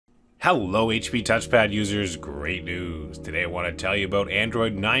Hello HP TouchPad users, great news! Today I want to tell you about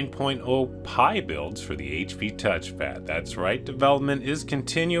Android 9.0 Pie builds for the HP TouchPad. That's right, development is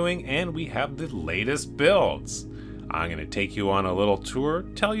continuing and we have the latest builds. I'm going to take you on a little tour,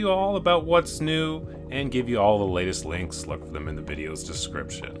 tell you all about what's new, and give you all the latest links. Look for them in the video's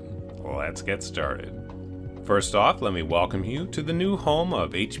description. Let's get started. First off, let me welcome you to the new home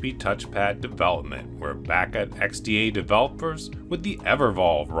of HP TouchPad development. We're back at XDA Developers with the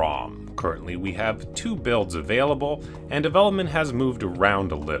Evervolv ROM. Currently we have 2 builds available and development has moved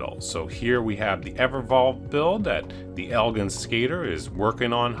around a little. So here we have the Evervolv build that the Elegant Skater is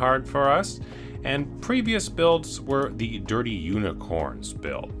working on hard for us. And previous builds were the Dirty Unicorns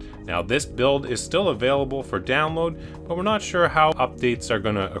build. Now this build is still available for download, but we're not sure how updates are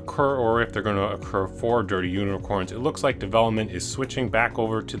going to occur or if they're going to occur for Dirty Unicorns. It looks like development is switching back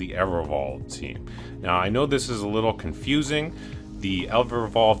over to the Evervolv team. Now I know this is a little confusing. The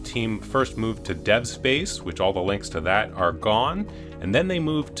Evervolv team first moved to DevSpace, which all the links to that are gone, and then they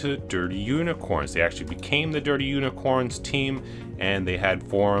moved to Dirty Unicorns. They actually became the Dirty Unicorns team, and they had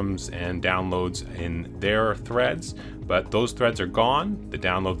forums and downloads in their threads, but those threads are gone. The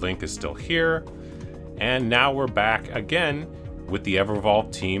download link is still here, and now we're back again with the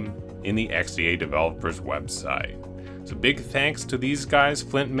Evervolv team in the XDA developers website. So big thanks to these guys,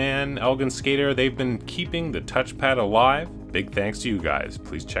 Flintman, Elegant Skater. They've been keeping the touchpad alive. Big thanks to you guys.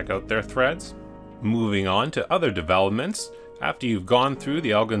 Please check out their threads. Moving on to other developments. After you've gone through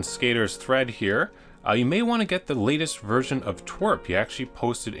the Elegant Skater's thread here, you may want to get the latest version of Twerp. He actually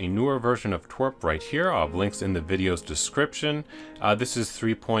posted a newer version of Twerp right here. I'll have links in the video's description. This is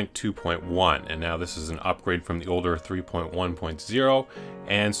 3.2.1, and now this is an upgrade from the older 3.1.0.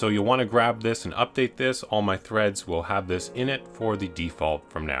 And so you'll want to grab this and update this. All my threads will have this in it for the default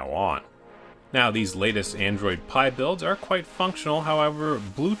from now on. Now these latest Android Pie builds are quite functional, however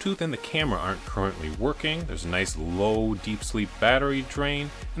Bluetooth and the camera aren't currently working. There's a nice low deep sleep battery drain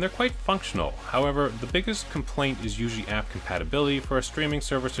and they're quite functional. However, the biggest complaint is usually app compatibility for a streaming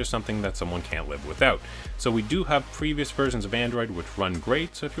service or something that someone can't live without. So we do have previous versions of Android which run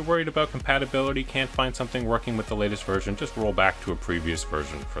great, so if you're worried about compatibility, can't find something working with the latest version, just roll back to a previous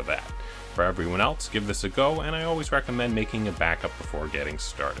version for that. For everyone else, give this a go, and I always recommend making a backup before getting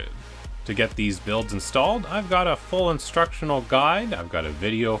started. To get these builds installed, I've got a full instructional guide. I've got a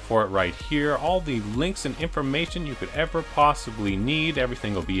video for it right here. All the links and information you could ever possibly need.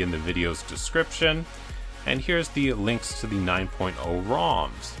 Everything will be in the video's description. And here's the links to the 9.0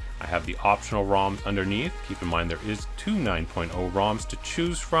 ROMs. I have the optional ROMs underneath. Keep in mind there is 2 9.0 ROMs to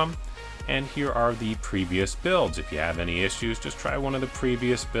choose from. And here are the previous builds. If you have any issues, just try one of the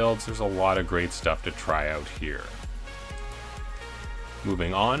previous builds. There's a lot of great stuff to try out here.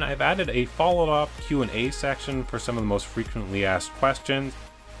 Moving on, I've added a follow-up Q&A section for some of the most frequently asked questions.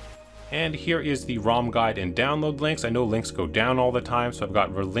 And here is the ROM guide and download links. I know links go down all the time, so I've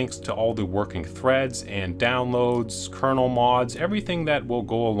got links to all the working threads and downloads, kernel mods, everything that will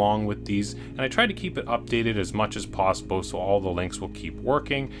go along with these. And I try to keep it updated as much as possible so all the links will keep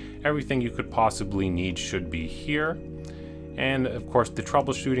working. Everything you could possibly need should be here. And of course the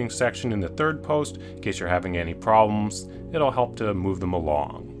troubleshooting section in the third post, in case you're having any problems, it'll help to move them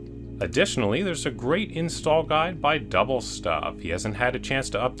along. Additionally, there's a great install guide by Doublestuff. He hasn't had a chance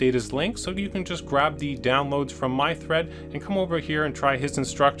to update his link, so you can just grab the downloads from my thread and come over here and try his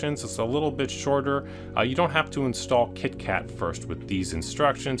instructions. It's a little bit shorter. You don't have to install Kitkat first with these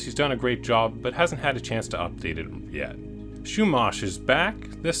instructions. He's done a great job, but hasn't had a chance to update it yet. Shumash is back,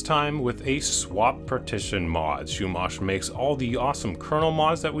 this time with a swap partition mod. Shumash makes all the awesome kernel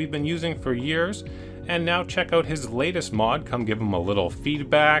mods that we've been using for years, and now check out his latest mod. Come give him a little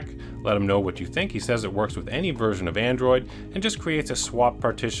feedback, let him know what you think. He says it works with any version of Android, and just creates a swap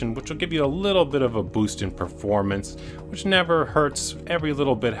partition, which will give you a little bit of a boost in performance, which never hurts. Every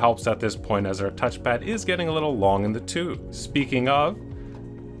little bit helps at this point, as our touchpad is getting a little long in the tooth. Speaking of,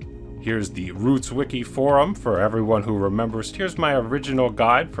 here's the Roots Wiki forum for everyone who remembers. Here's my original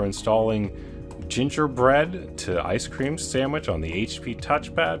guide for installing gingerbread to ice cream sandwich on the HP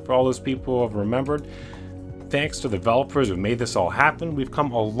TouchPad. For all those people who have remembered, thanks to the developers who made this all happen. We've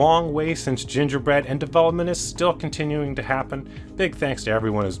come a long way since gingerbread, and development is still continuing to happen. Big thanks to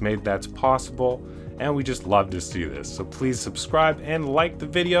everyone who's made that possible, and we just love to see this. So please subscribe and like the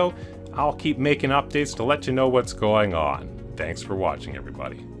video. I'll keep making updates to let you know what's going on. Thanks for watching,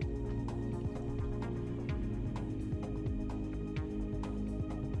 everybody.